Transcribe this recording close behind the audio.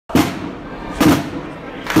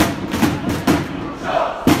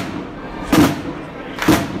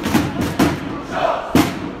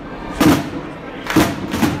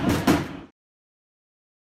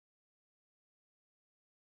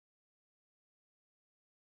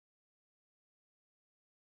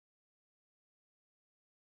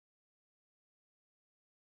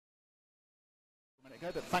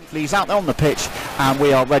But thankfully he's out there on the pitch and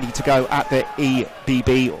we are ready to go at the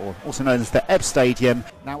EBB, or also known as the Ebb Stadium.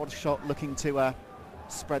 Now what a shot, looking to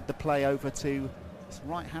spread the play over to his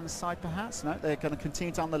right hand side perhaps. No, they're going to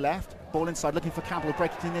continue down the left. Ball inside, looking for Campbell,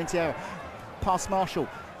 breaking into the area. Past Marshall.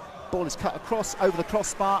 Ball is cut across over the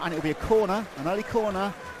crossbar and it'll be a corner, an early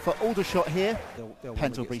corner for Aldershot here.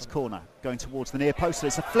 Pendlebury's corner going towards the near post.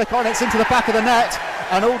 It's a flick on, it's into the back of the net,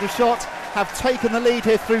 and Aldershot have taken the lead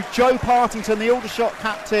here through Joe Partington, the Aldershot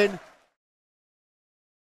captain.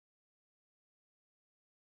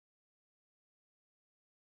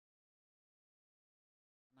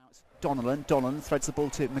 Now it's Donnellan threads the ball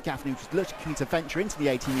to McGavin, who's looking to venture into the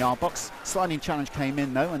 18-yard box. Sliding challenge came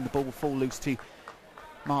in though, and the ball will fall loose to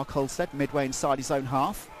Mark Halstead, midway inside his own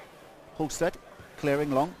half. Halstead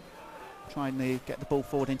clearing long, trying to get the ball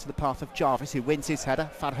forward into the path of Jarvis, who wins his header.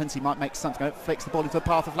 Fadhunty might make something of it, flicks the ball into the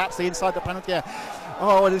path of Lapsley inside the penalty area.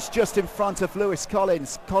 Oh, and it's just in front of Lewis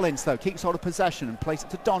Collins. Collins, though, keeps hold of possession and plays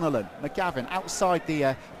it to Donnellan. McGavin outside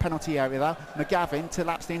the penalty area, though. McGavin to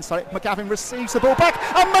Lapsley inside it. McGavin receives the ball back,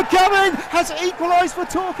 and McGavin has equalised for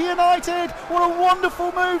Torquay United. What a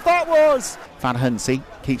wonderful move that was. Fadhunty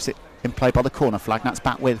keeps it in play by the corner flag. That's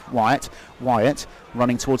back with Wyatt. Wyatt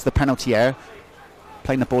running towards the penalty area,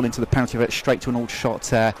 playing the ball into the penalty area straight to an Aldershot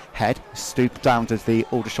head. Stooped down to the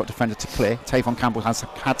Aldershot defender to clear. Tavon Campbell has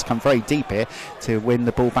had to come very deep here to win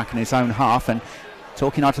the ball back in his own half, and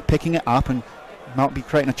Torquay United picking it up and might be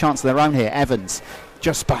creating a chance of their own here. Evans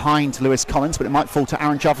just behind Lewis Collins, but it might fall to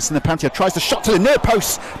Aaron Jarvis in the penalty area. Tries the shot to the near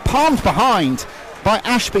post, palmed behind by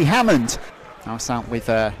Ashby Hammond. Now it's out with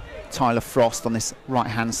Tyler Frost on this right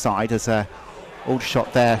hand side as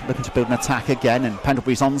Aldershot there looking to build an attack again, and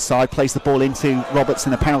Pendlebury's onside, plays the ball into Roberts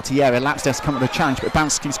in the penalty area. Lapsdale's come with a challenge, but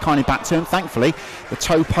bounces kindly back to him. Thankfully the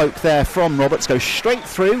toe poke there from Roberts goes straight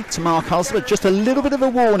through to Mark Halstead. Just a little bit of a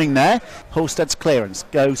warning there. Halstead's clearance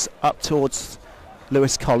goes up towards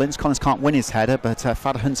Lewis Collins. Collins can't win his header, but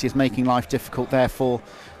Fadhunty is making life difficult there for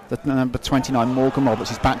the number 29 Morgan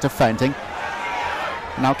Roberts. He's back defending.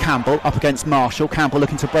 Now Campbell up against Marshall. Campbell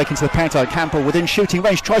looking to break into the penalty area. Campbell within shooting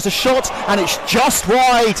range, tries a shot, and it's just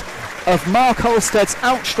wide of Mark Halstead's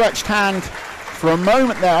outstretched hand. For a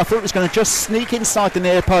moment there I thought it was going to just sneak inside the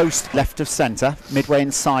near post. Left of centre, midway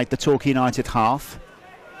inside the Torquay United half.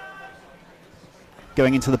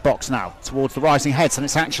 Going into the box now towards the rising heads, and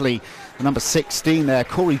it's actually the number 16 there,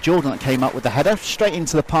 Corey Jordan, that came up with the header straight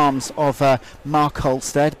into the palms of Mark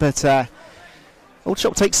Halstead, but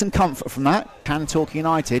Aldershot takes some comfort from that. Can Torquay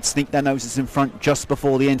United sneak their noses in front just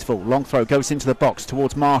before the interval? Long throw goes into the box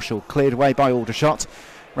towards Marshall, cleared away by Aldershot.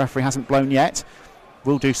 Referee hasn't blown yet.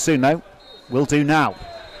 Will do soon though. Will do now.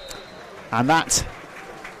 And that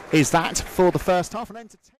is that for the first half.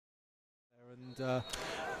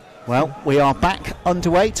 Well, we are back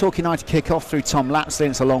underway. Torquay United kick off through Tom Lapsley.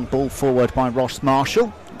 It's a long ball forward by Ross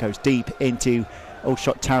Marshall. It goes deep into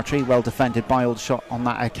Aldershot territory, well defended by Aldershot on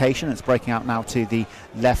that occasion. It's breaking out now to the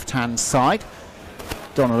left-hand side.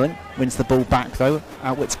 Donnellan wins the ball back though.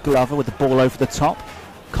 Outwits Glover with the ball over the top.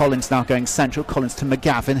 Collins now going central. Collins to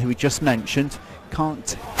McGavin, who we just mentioned.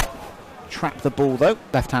 Can't trap the ball though.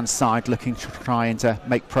 Left-hand side looking to try and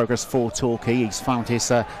make progress for Torquay. He's found his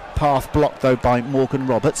path blocked though by Morgan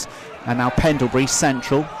Roberts. And now Pendlebury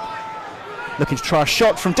central, looking to try a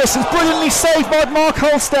shot from distance. Brilliantly saved by Mark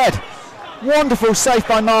Halstead. Wonderful save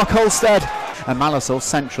by Mark Halstead. And Malasol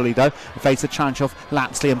centrally though evades the challenge of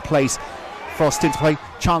Lapsley and plays Frost into play.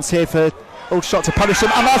 Chance here for Aldershot to punish him,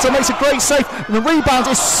 and Malasol makes a great save, and the rebound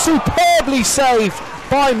is superbly saved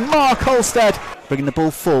by Mark Halstead. Bringing the ball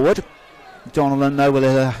forward. Donnellan though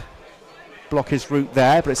will block his route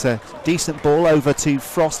there, but it's a decent ball over to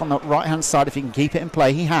Frost on the right hand side. If he can keep it in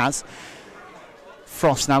play, he has.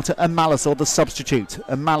 Frost now to Malasol, the substitute.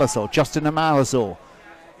 Justin Malasol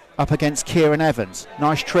up against Kieran Evans.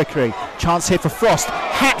 Nice trickery. Chance here for Frost.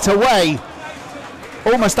 Hacked away.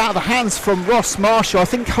 Almost out of the hands from Ross Marshall. I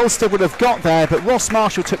think Halstead would have got there, but Ross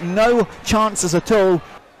Marshall took no chances at all.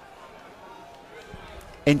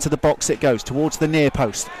 Into the box it goes, towards the near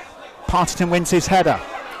post. Partington wins his header.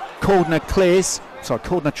 Cordner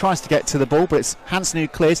tries to get to the ball, but it's Hansen who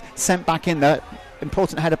clears. Sent back in there.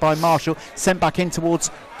 Important header by Marshall. Sent back in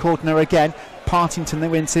towards Cordner again. Partington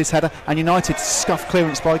then wins his header, and United scuff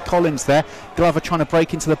clearance by Collins there. Glover trying to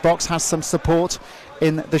break into the box, has some support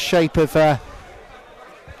in the shape of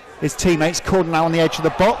his teammates. Cordner now on the edge of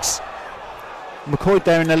the box. McCoy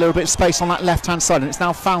there in a little bit of space on that left hand side, and it's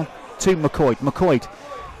now found to McCoy. McCoy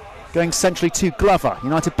going centrally to Glover.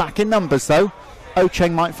 United back in numbers though.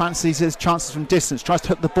 Ocheng might fancy his chances from distance, tries to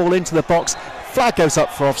hook the ball into the box. Flag goes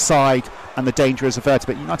up for offside, and the danger is averted,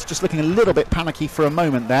 but United just looking a little bit panicky for a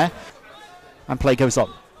moment there. And play goes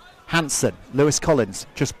on. Hansen, Lewis Collins,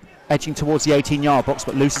 just edging towards the 18-yard box,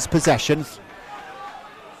 but loses possession.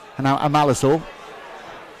 And now Amalazor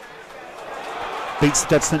beats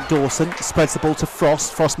dead St Dawson, spreads the ball to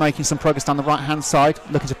Frost. Frost making some progress down the right-hand side,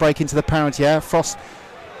 looking to break into the penalty area. Frost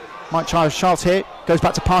might try a shot here, goes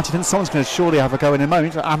back to Partington. Someone's going to surely have a go in a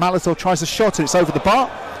moment. Amalazor tries a shot and it's over the bar.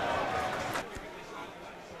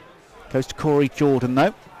 Goes to Corey Jordan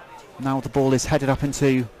though. Now the ball is headed up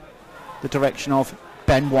into the direction of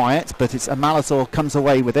Ben Wyatt, but it's Amalazor comes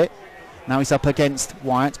away with it. Now he's up against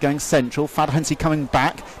Wyatt, going central. Fadhansey coming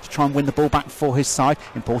back to try and win the ball back for his side.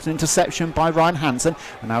 Important interception by Ryan Hansen.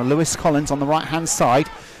 And now Lewis Collins on the right-hand side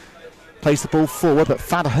plays the ball forward, but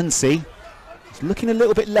Fadhansey is looking a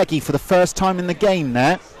little bit leggy for the first time in the game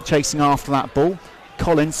there, chasing after that ball.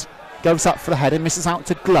 Collins goes up for the header, misses out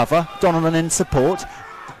to Glover. Donovan in support.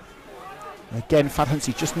 Again,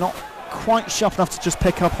 Fadhansey just not quite sharp enough to just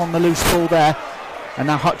pick up on the loose ball there. And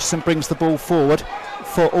now Hutchison brings the ball forward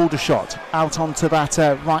for Aldershot, out onto that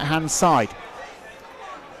right-hand side.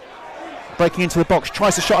 Breaking into the box,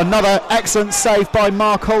 tries to shot, another excellent save by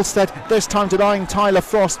Mark Holstead, this time denying Tyler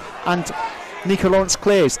Frost, and Nico Lawrence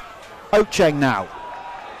clears. Ocheng now.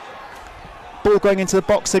 Ball going into the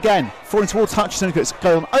box again, falling towards Hutchison, it's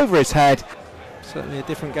going over his head. Certainly a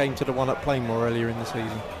different game to the one at Plainmoor earlier in the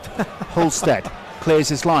season. Holstead clears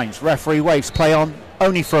his lines, referee waves play on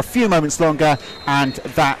only for a few moments longer, and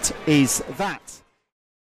that is that.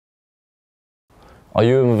 Are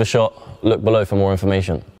you in with a shot? Look below for more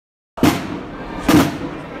information.